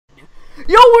Yo,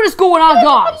 what is going on,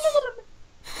 guys?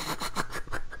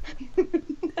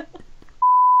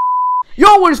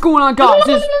 Yo, what is going on, guys?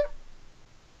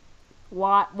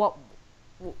 What?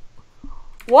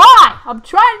 Why? I'm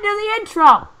trying to do the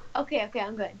intro. Okay, I'm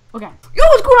good. Okay. Yo,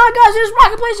 what's going on, guys? This is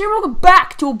Marketplace here. Welcome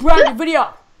back to a brand new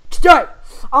video. Today,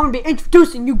 I'm going to be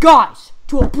introducing you guys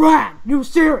to a brand new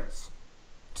series.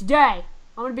 Today,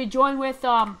 I'm going to be joined with,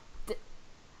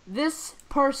 this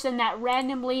person that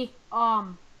randomly,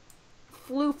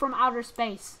 flew from outer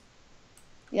space.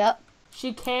 Yep.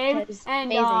 She came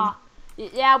and, amazing.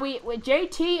 yeah, with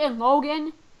JT and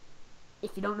Logan.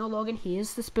 If you don't know Logan, he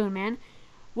is the Spoon Man.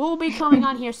 We'll be coming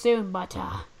on here soon, but,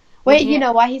 Wait, you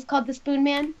know why he's called the Spoon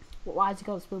Man? why is he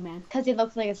called Spoon Man? Because he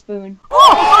looks like a spoon.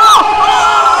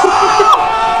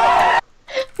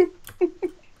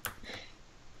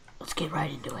 Let's get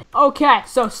right into it. Okay,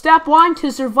 so step one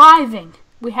to surviving.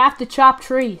 We have to chop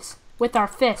trees with our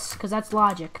fists, because that's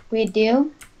logic. We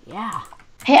do? Yeah.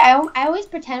 Hey, I always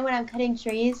pretend when I'm cutting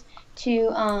trees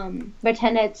to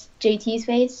pretend it's JT's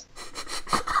face.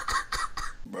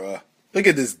 Bruh, look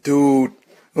at this dude.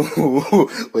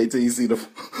 Wait till you see the.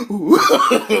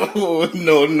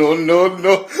 No.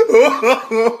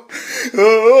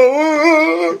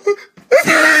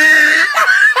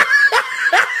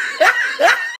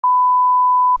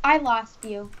 I lost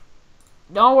you.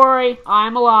 Don't worry,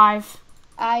 I'm alive.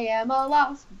 I am a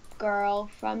lost girl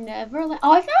from Neverland.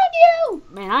 Oh, I found you!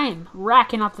 Man, I am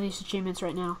racking up these achievements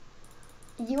right now.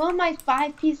 You want my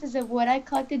 5 pieces of wood I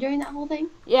collected during that whole thing?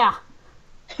 Yeah,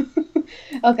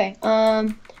 Okay,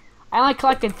 I only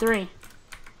collected 3.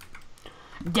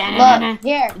 look,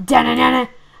 here.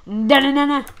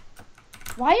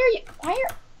 Why are...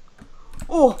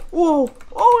 Oh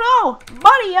no!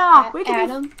 Buddy, we can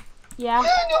Adam? be... Yeah.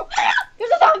 No,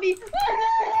 there's a zombie!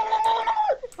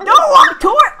 No, I'm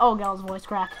torn! Oh, Gal's voice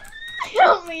crack.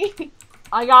 Help me!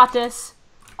 I got this.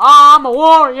 I'm a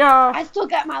warrior! I still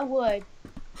got my wood.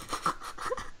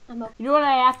 You know what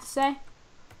I have to say?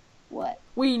 What?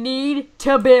 We need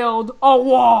to build a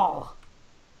wall.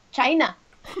 China.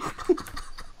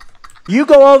 You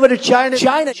go over to China.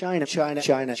 China. You take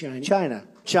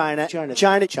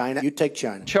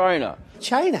China.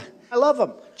 China. I love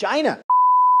them. China.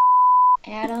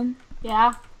 Adam,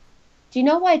 Yeah? do you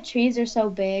know why trees are so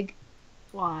big?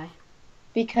 Why?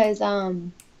 Because,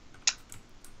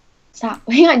 stop.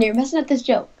 Hang on, you're messing up this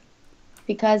joke.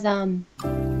 Because,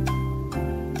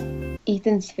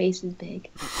 Ethan's face is big.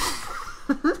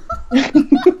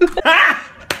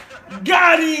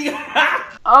 Got him!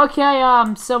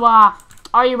 Okay, so,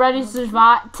 are you ready to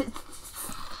survive?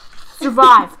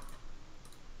 Survive.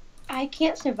 I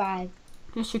can't survive.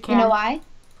 Yes, you can. You know why?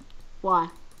 Why?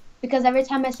 Because every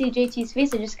time I see JT's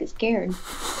face, I just get scared.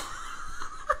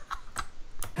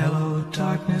 Hello,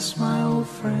 darkness, my old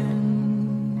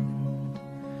friend.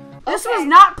 This was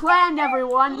not planned,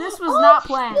 everyone. This was not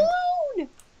planned. Spoon!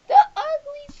 The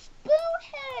ugly spoon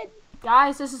head!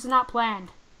 Guys, this is not planned.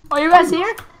 Oh, you guys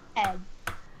here? Ed.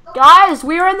 Guys,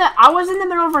 I was in the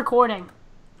middle of recording.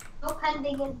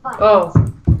 Oh,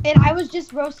 And I was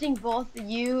just roasting both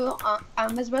you. I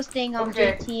was roasting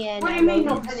Okay. JT and. what do you mean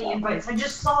no Logan, pending so- invites? I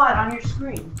just saw it on your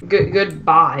screen.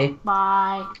 Goodbye.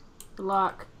 Bye. Good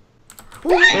luck.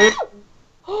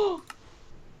 Oh,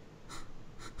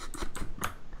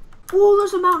 Oh,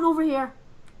 there's a mountain over here.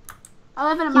 I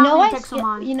live in a you know mountain why? in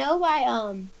Pixelmon. You know why?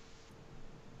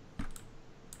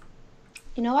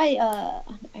 You know why?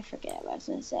 I forget what I was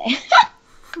gonna say.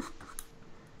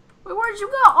 Wait, where'd you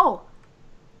go? Oh,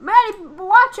 Maddie,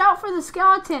 watch out for the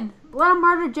skeleton. Let him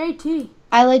murder JT.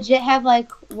 I legit have like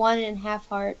 1.5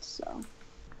 hearts. So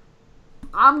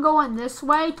I'm going this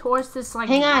way towards this like.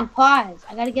 hang on, pause.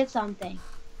 I gotta get something.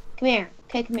 Come here.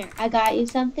 Okay, come here. I got you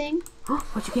something.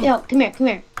 What you get? No, come here. Come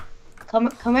here. Come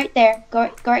right there.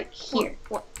 Go right here.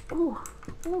 Ooh.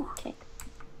 Okay.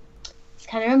 It's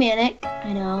kind of romantic,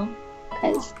 I know,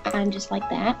 because I'm just like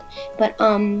that. But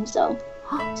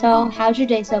so how's your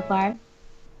day so far?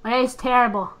 My day's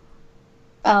terrible.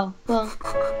 Oh, well,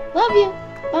 love you.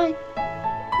 Bye.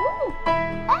 Ooh,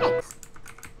 thanks.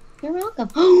 You're welcome.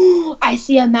 Oh, I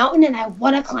see a mountain and I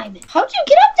want to climb it. How'd you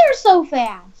get up there so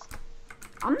fast?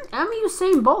 I'm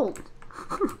Usain Bolt.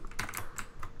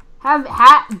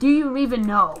 Do you even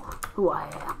know who I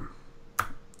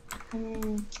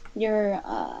am? You're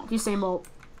Usain Bolt.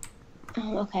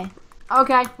 okay.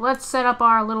 Okay, let's set up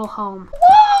our little home.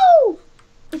 Whoa!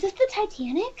 Is this the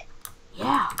Titanic?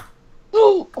 Yeah.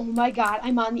 Oh my God,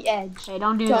 I'm on the edge. Hey,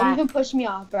 don't do Don't that. even push me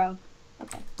off, bro.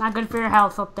 Okay. Not good for your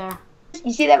health up there.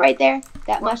 You see that right there?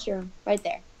 That mushroom right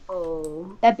there.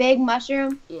 Oh. That big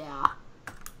mushroom. Yeah.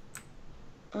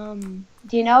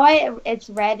 Do you know why it's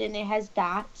red and it has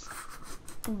dots?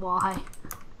 Why?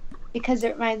 Because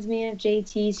it reminds me of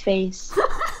JT's face.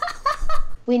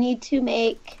 We need to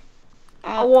make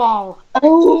a wall.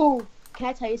 Oh! Can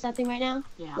I tell you something right now?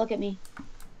 Yeah. Look at me.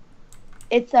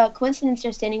 It's a coincidence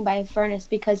you're standing by a furnace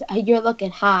because you're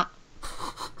looking hot.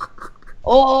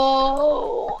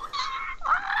 Oh!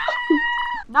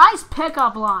 Nice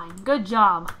pickup line. Good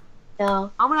job.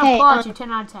 No. I'm gonna applaud you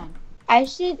 10 out of 10. I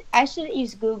should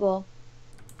use Google.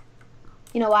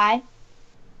 You know why?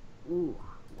 Ooh,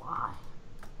 why?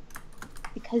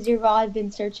 Because you're all I've been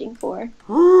searching for.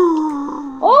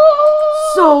 Oh!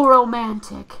 So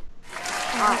romantic.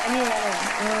 I need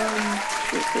another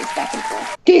one. Back and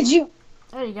forth. Did you?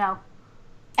 There you go.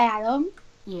 Adam?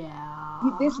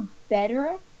 Yeah. This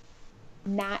better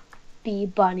not be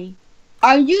bunny.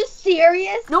 Are you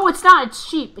serious? No, it's not. It's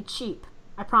sheep. It's sheep.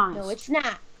 I promise. No, it's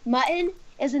not. Mutton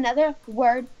is another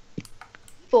word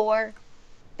for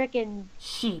frickin'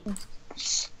 sheep.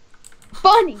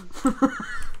 Bunny.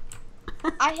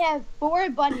 I have 4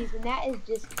 bunnies, and that is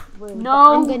just rude.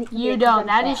 No, you don't.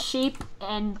 That is sheep,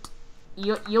 and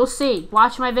you'll see.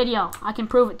 Watch my video. I can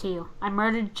prove it to you. I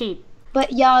murdered sheep.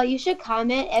 But y'all, you should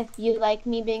comment if you like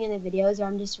me being in the videos or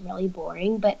I'm just really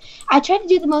boring. But I try to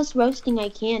do the most roasting I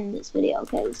can in this video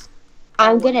because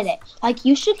I'm good at it. Like,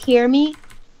 you should hear me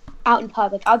out in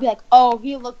public. I'll be like, oh,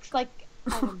 he looks like...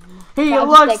 he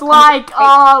looks like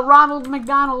Ronald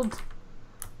McDonald.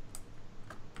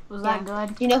 Was that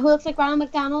good? Do you know who looks like Ronald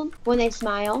McDonald when they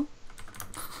smile?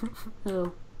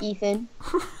 Who? Ethan.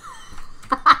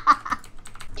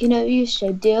 Do you know what you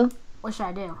should do? What should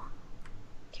I do?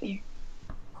 Come here.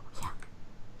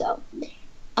 Yeah.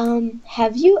 So,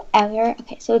 have you ever...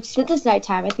 Okay, so it's this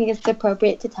nighttime. I think it's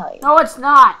appropriate to tell you. No, it's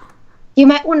not. You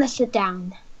might want to sit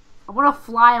down. I want to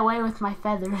fly away with my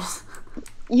feathers.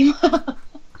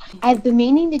 I've been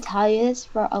meaning to tell you this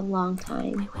for a long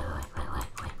time. Wait.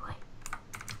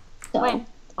 So, Wait.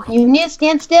 Okay. You need to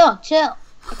stand still. Chill.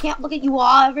 I can't look at you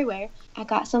all everywhere. I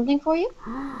got something for you.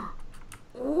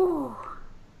 Ooh.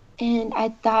 And I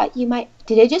thought you might...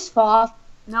 Did it just fall off?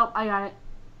 Nope, I got it.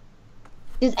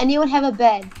 Does anyone have a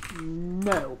bed?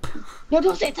 Nope. No,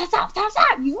 don't say it. Stop.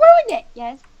 You ruined it.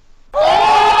 Yes.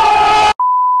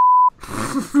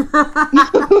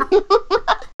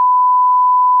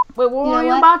 Wait, what were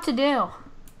you about to do?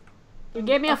 You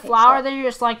gave me a flower, then you're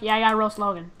just like, yeah, I gotta roast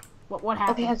Logan. What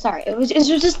happened? Okay, I'm sorry. It was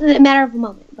just a matter of a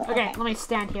moment. But okay, let me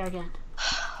stand here again.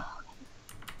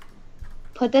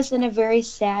 Put this in a very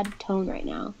sad tone right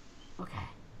now.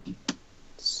 Okay.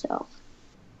 So,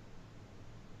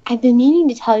 I've been meaning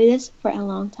to tell you this for a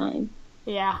long time.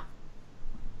 Yeah.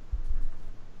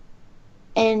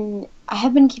 And I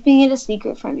have been keeping it a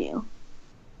secret from you.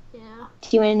 Yeah. Do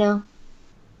you want to know?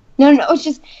 No,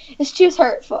 it's too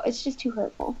hurtful. It's just too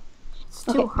hurtful. It's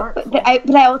too hurtful. But I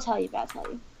will tell you,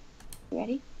 You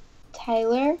ready?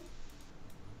 Tyler,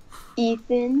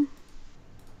 Ethan,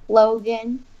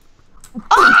 Logan.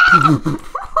 Oh!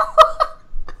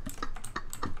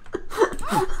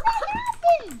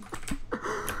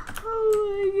 Oh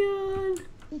my god.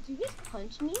 Did you just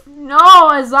punch me? No,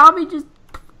 a zombie just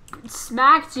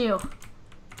smacked you.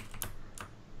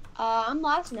 I'm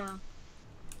lost now.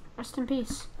 Rest in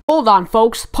peace. Hold on,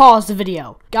 folks. Pause the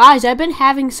video. Guys, I've been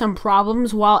having some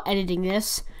problems while editing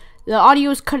this. The audio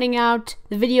is cutting out,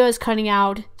 the video is cutting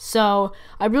out, so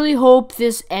I really hope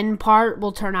this end part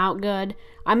will turn out good.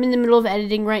 I'm in the middle of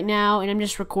editing right now, and I'm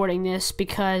just recording this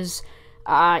because,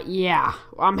 yeah,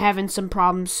 I'm having some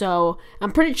problems, so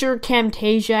I'm pretty sure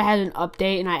Camtasia has an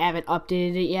update, and I haven't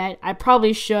updated it yet. I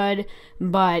probably should,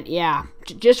 but yeah,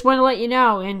 just want to let you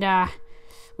know, and,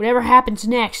 whatever happens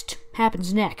next,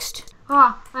 happens next.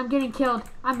 I'm getting killed.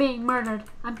 I'm being murdered.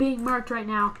 I'm being murked right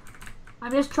now.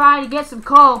 I'm just trying to get some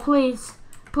coal, please.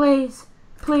 Please.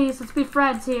 Let's be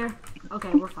friends here.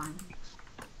 Okay, we're fine.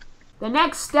 The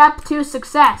next step to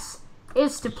success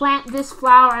is to plant this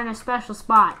flower in a special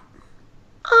spot.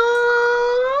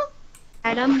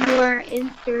 Adam, we're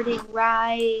inserting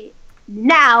right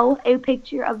now a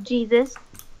picture of Jesus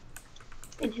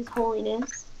in His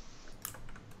holiness.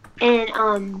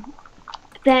 And,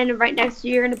 then right next to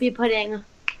you, you're going to be putting,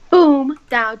 boom,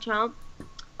 Donald Trump.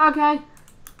 Okay.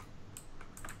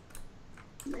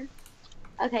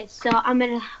 Okay, so I'm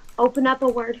going to open up a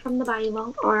word from the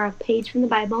Bible, or a page from the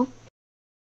Bible.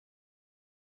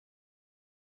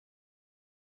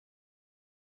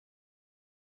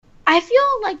 I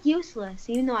feel like useless,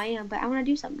 even though I am, but I want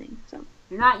to do something, so.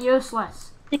 You're not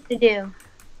useless. Thing to do.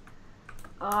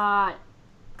 I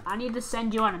need to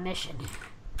send you on a mission.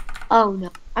 Oh, no.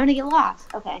 I'm going to get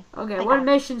lost. Okay. Okay, what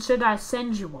mission should I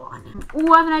send you on?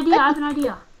 Ooh, I have an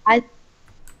idea.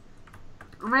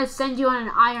 I'm gonna send you on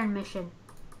an iron mission.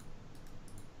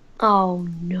 Oh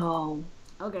no.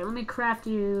 Okay, let me craft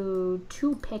you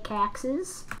 2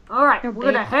 pickaxes. Alright, They're we're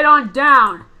gonna big. head on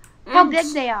down. How big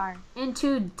they are?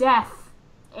 Into death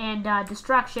and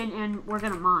destruction, and we're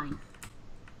gonna mine.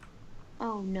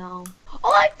 Oh no.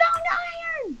 Oh, I found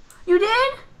iron! You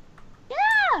did?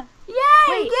 Yeah! Yay,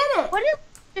 Wait, you did it! What is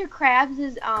Mr.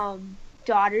 Krabs'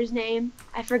 daughter's name?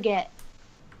 I forget.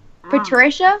 I don't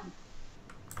Patricia?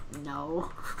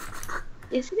 know.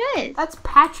 Yes, it is. That's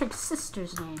Patrick's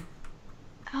sister's name.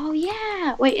 Oh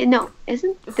yeah. Wait, no,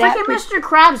 isn't that? Freaking Mr.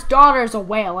 Krabs' daughter is a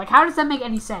whale. Like, how does that make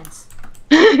any sense?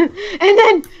 And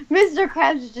then Mr.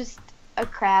 Krabs is just a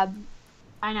crab.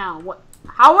 I know. What?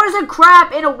 How is a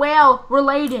crab and a whale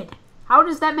related? How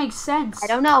does that make sense? I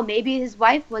don't know. Maybe his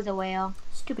wife was a whale.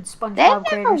 Stupid They SpongeBob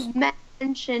never creators.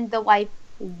 mentioned the wife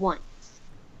once.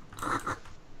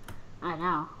 I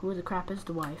know. Who the crap is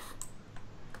the wife?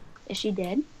 Is she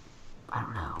dead? I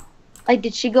don't know. Like,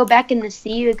 did she go back in the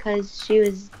sea because she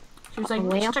was? She was like, A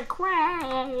whale? Mr.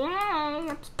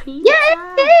 Krabs, pizza.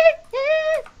 Yeah.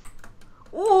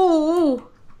 Ooh.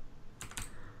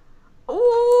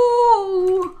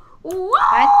 Ooh. Whoa.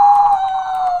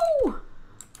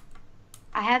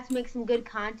 I have to make some good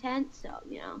content, so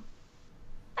you know.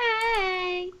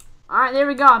 Hey. Alright, there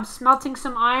we go. I'm smelting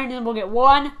some iron and we'll get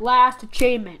one last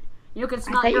achievement. You can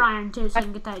smelt thought your you- iron too, so you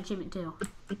can get that achievement too.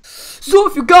 So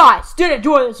if you guys did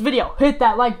enjoy this video, hit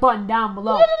that like button down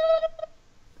below.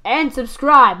 And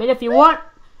subscribe. And if you want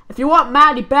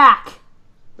Maddie back,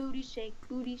 Booty shake,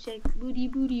 booty shake, booty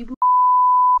booty booty.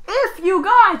 if you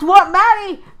guys want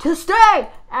Maddie to stay,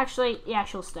 actually, yeah,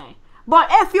 she'll stay. But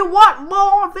if you want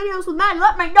more videos with Maddie,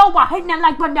 let me know by hitting that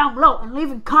like button down below and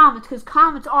leaving comments, because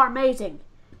comments are amazing.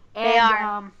 And, They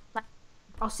are.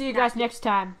 I'll see you guys next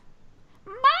time.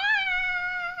 Bye!